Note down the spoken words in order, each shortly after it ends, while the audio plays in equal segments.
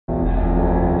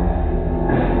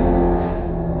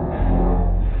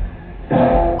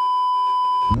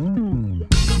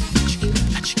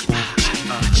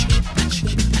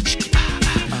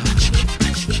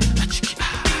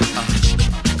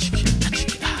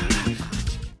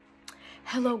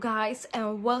Hello guys,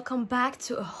 and welcome back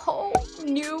to a whole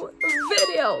new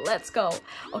video. Let's go.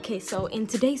 Okay, so in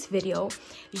today's video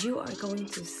you are going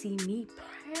to see me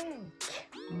prank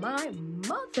my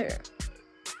mother.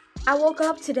 I woke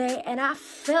up today and I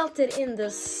felt it in the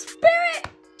spirit,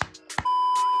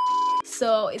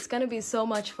 so it's gonna be so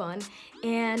much fun.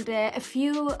 And a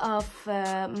few of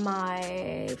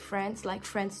my friends, like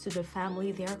friends to the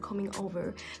family, they are coming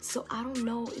over, so I don't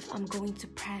know if I'm going to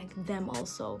prank them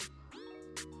also.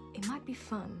 It might be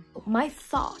fun. My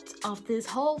thought of this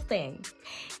whole thing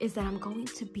is that I'm going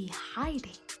to be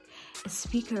hiding a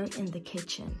speaker in the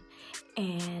kitchen,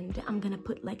 and I'm gonna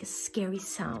put like a scary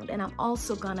sound, and I'm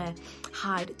also gonna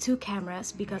hide 2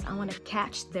 cameras because I want to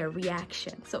catch their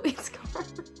reaction. So it's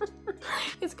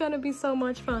gonna be so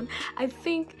much fun. I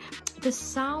think the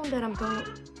sound that I'm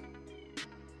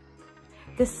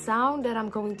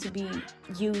going to be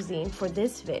using for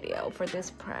this video, for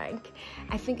this prank,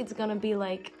 I think it's gonna be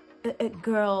like a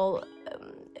girl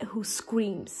who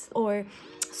screams, or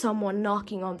someone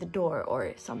knocking on the door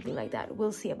or something like that.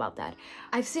 We'll see about that.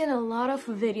 I've seen a lot of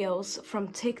videos from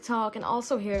TikTok and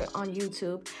also here on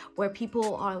YouTube where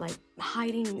people are like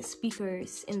hiding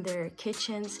speakers in their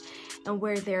kitchens, and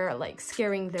where they're like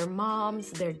scaring their moms,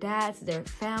 their dads, their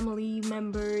family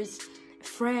members,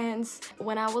 friends.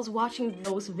 When I was watching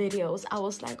those videos, I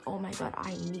was like, oh my god,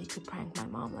 I need to prank my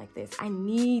mom like this. I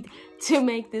need to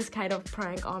make this kind of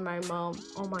prank on my mom.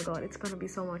 Oh my god, it's gonna be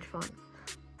so much fun.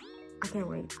 I can't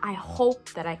wait. I hope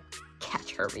that I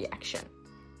catch her reaction.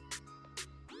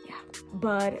 Yeah,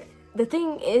 but the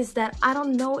thing is that I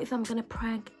don't know if I'm gonna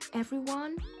prank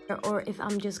everyone or if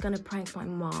I'm just gonna prank my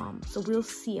mom, so we'll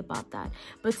see about that.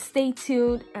 But stay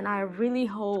tuned, and I really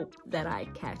hope that I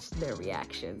catch their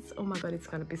reactions. Oh my god, it's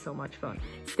gonna be so much fun.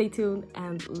 Stay tuned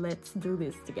and let's do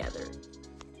this together.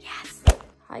 Yes.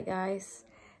 Hi guys,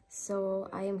 so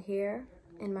I am here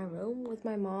in my room with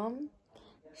my mom.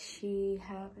 She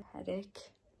have a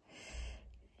headache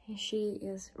and she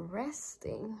is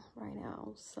resting right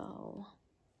now, so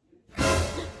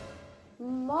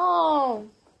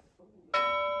Mom!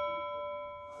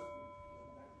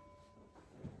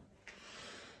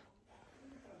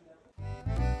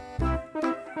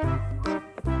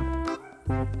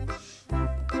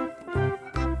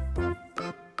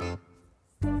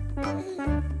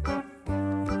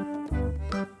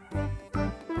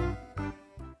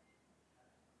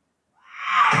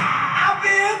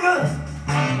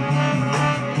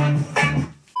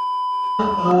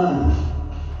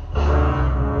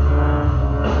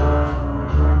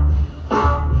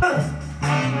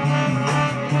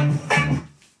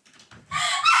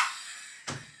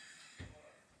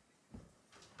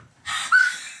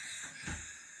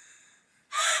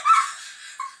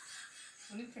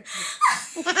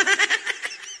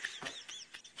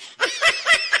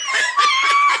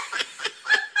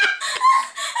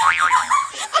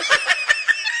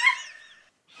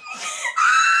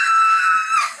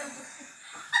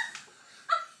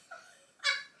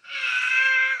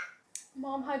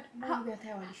 Mom,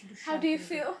 how do you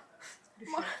feel?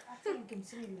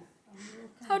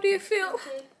 How do you feel?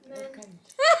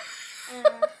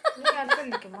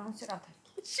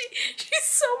 She's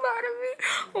so mad at me.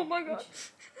 Oh my god.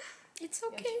 It's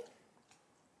okay.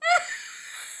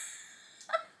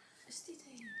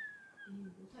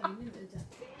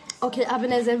 Okej,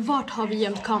 Ebenezer, vart har vi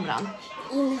gömt kameran?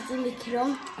 I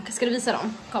mikron. Okej, ska du visa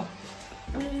dem? Kom.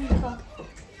 Kom.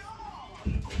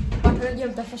 Vart har du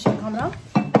gömt den första kameran?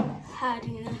 Här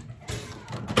inne.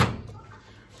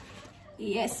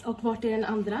 Yes, och vart är den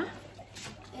andra?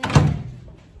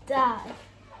 Där.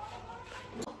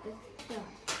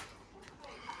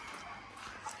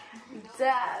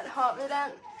 Där har vi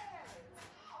den.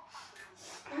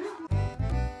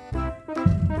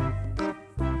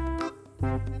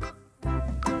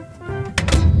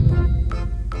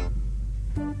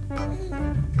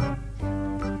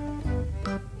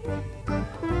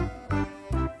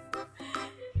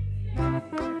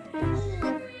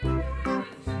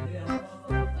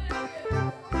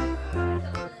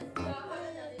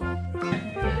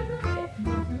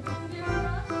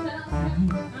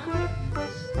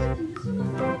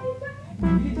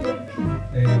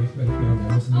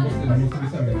 Du måste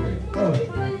visa mig.